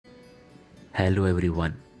Hello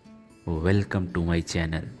everyone, welcome to my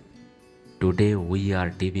channel. Today we are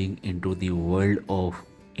diving into the world of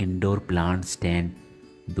indoor plant stand,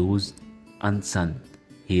 those unsung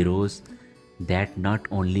heroes that not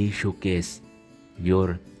only showcase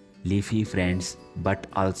your leafy friends but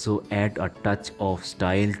also add a touch of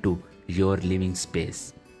style to your living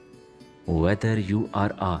space. Whether you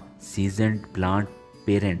are a seasoned plant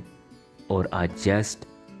parent or are just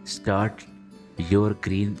start your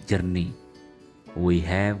green journey, we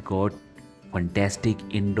have got fantastic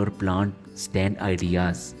indoor plant stand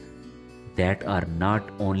ideas that are not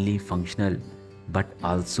only functional but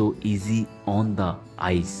also easy on the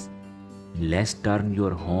eyes. Let's turn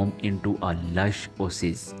your home into a lush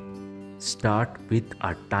oasis. Start with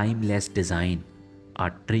a timeless design,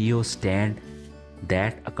 a trio stand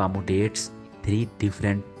that accommodates three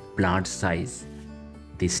different plant sizes.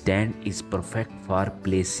 The stand is perfect for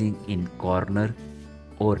placing in corner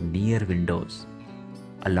or near windows,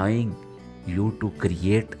 allowing you to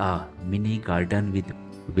create a mini garden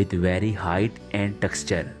with very height and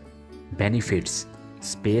texture. Benefits: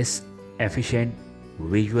 space efficient,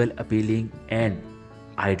 visual appealing, and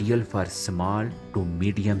ideal for small to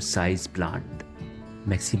medium sized plant.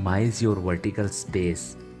 Maximize your vertical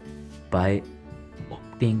space by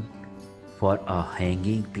opting for a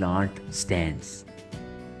hanging plant stands.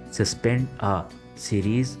 Suspend a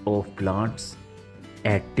series of plants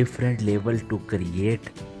at different levels to create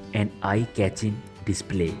an eye-catching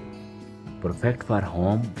display. Perfect for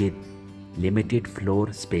home with limited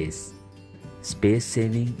floor space. Space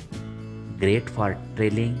saving, great for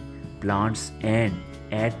trailing plants and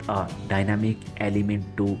add a dynamic element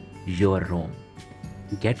to your room.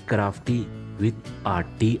 Get crafty with a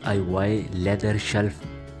DIY leather shelf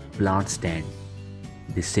plant stand.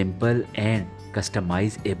 The simple and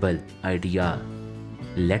customizable idea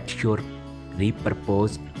lets you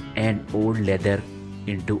repurpose an old leather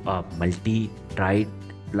into a multi-tried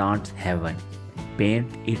plant heaven. Paint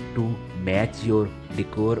it to match your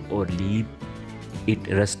decor or leave it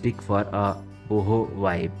rustic for a boho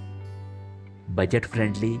vibe. Budget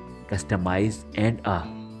friendly, customized, and a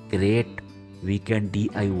great weekend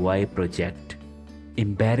DIY project.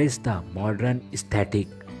 Embrace the modern aesthetic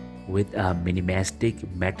with a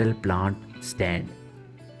minimalistic metal plant stand.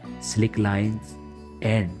 Slick lines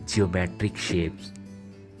and geometric shapes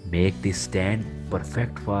make this stand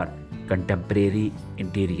perfect for contemporary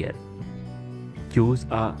interior. Choose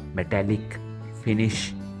a metallic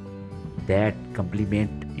finish that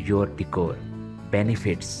complement your decor.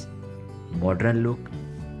 Benefits: modern look,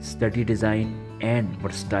 sturdy design, and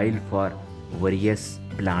versatile for various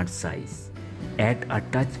plant size. Add a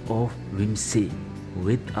touch of whimsy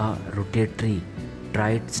with a rotatory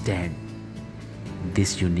tried stand.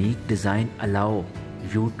 This unique design allows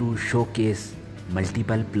you to showcase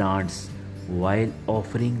multiple plants while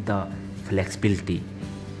offering the flexibility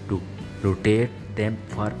to rotate them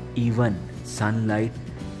for even sunlight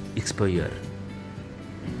exposure.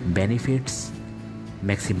 Benefits: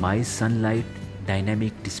 maximize sunlight,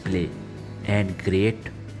 dynamic display, and great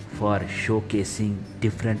for showcasing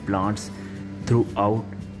different plants throughout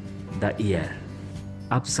the year.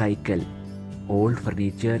 Upcycle old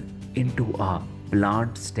furniture into a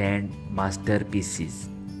plant stand masterpieces.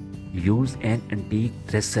 Use an antique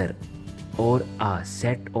dresser or a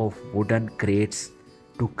set of wooden crates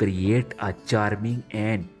to create a charming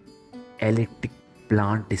and eclectic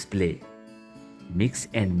plant display. Mix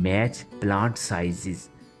and match plant sizes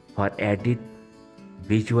for added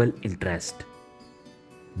visual interest.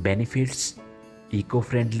 Benefits: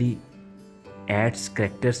 eco-friendly, adds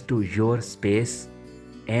characters to your space,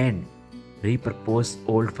 and repurpose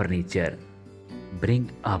old furniture.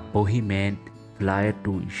 Bring a bohemian flair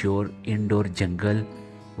to your indoor jungle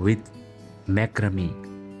with macrame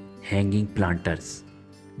hanging planters.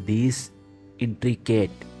 These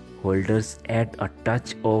intricate holders add a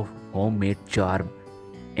touch of homemade charm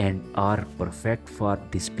and are perfect for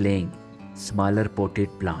displaying smaller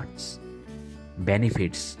potted plants.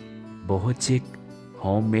 Benefits: boho chic,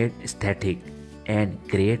 homemade aesthetic, and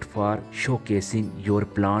great for showcasing your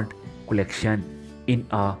plant collection in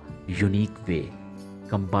a unique way.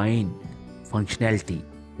 Combine functionality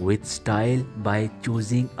with style by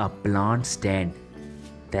choosing a plant stand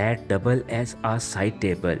that double as a side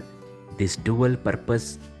table. This dual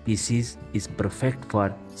purpose pieces is perfect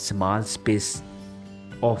for small space,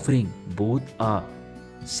 offering both a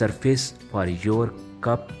surface for your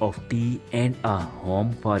cup of tea and a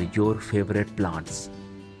home for your favorite plants.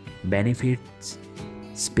 Benefits: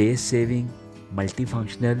 space saving,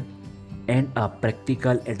 multifunctional, and a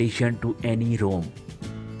practical addition to any room.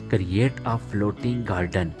 Create a floating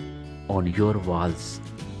garden on your walls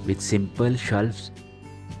With simple shelves,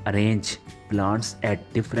 arrange plants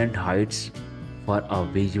at different heights for a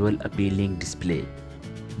visual appealing display.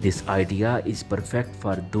 This idea is perfect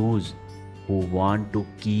for those who want to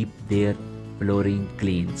keep their flooring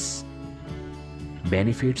clean.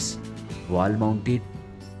 Benefits: wall mounted,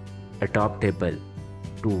 adaptable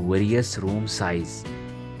to various room size,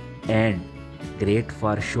 and great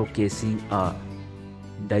for showcasing a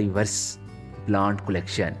diverse plant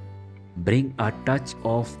collection. Bring a touch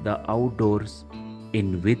of the outdoors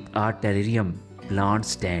in with a terrarium plant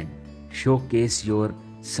stand. Showcase your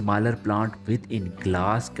smaller plant within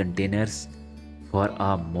glass containers for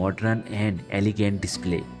a modern and elegant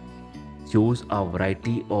display. Choose a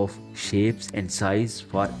variety of shapes and size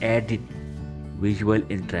for added visual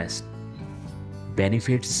interest.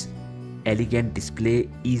 Benefits: elegant display,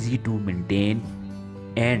 easy to maintain,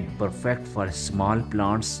 and perfect for small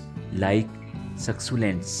plants like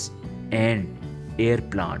succulents and air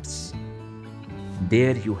plants.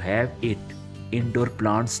 There you have it, indoor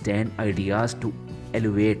plant stand ideas to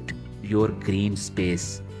elevate your green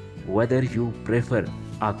space. Whether you prefer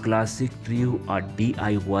a classic tree, a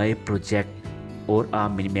DIY project, or a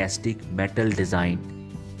minimalistic metal design,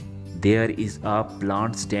 there is a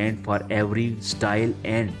plant stand for every style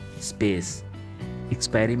and space.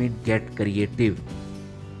 Experiment, get creative.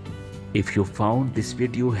 If you found this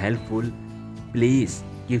video helpful, please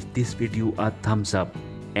give this video a thumbs up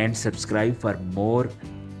and subscribe for more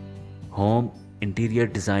home interior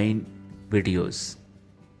design videos.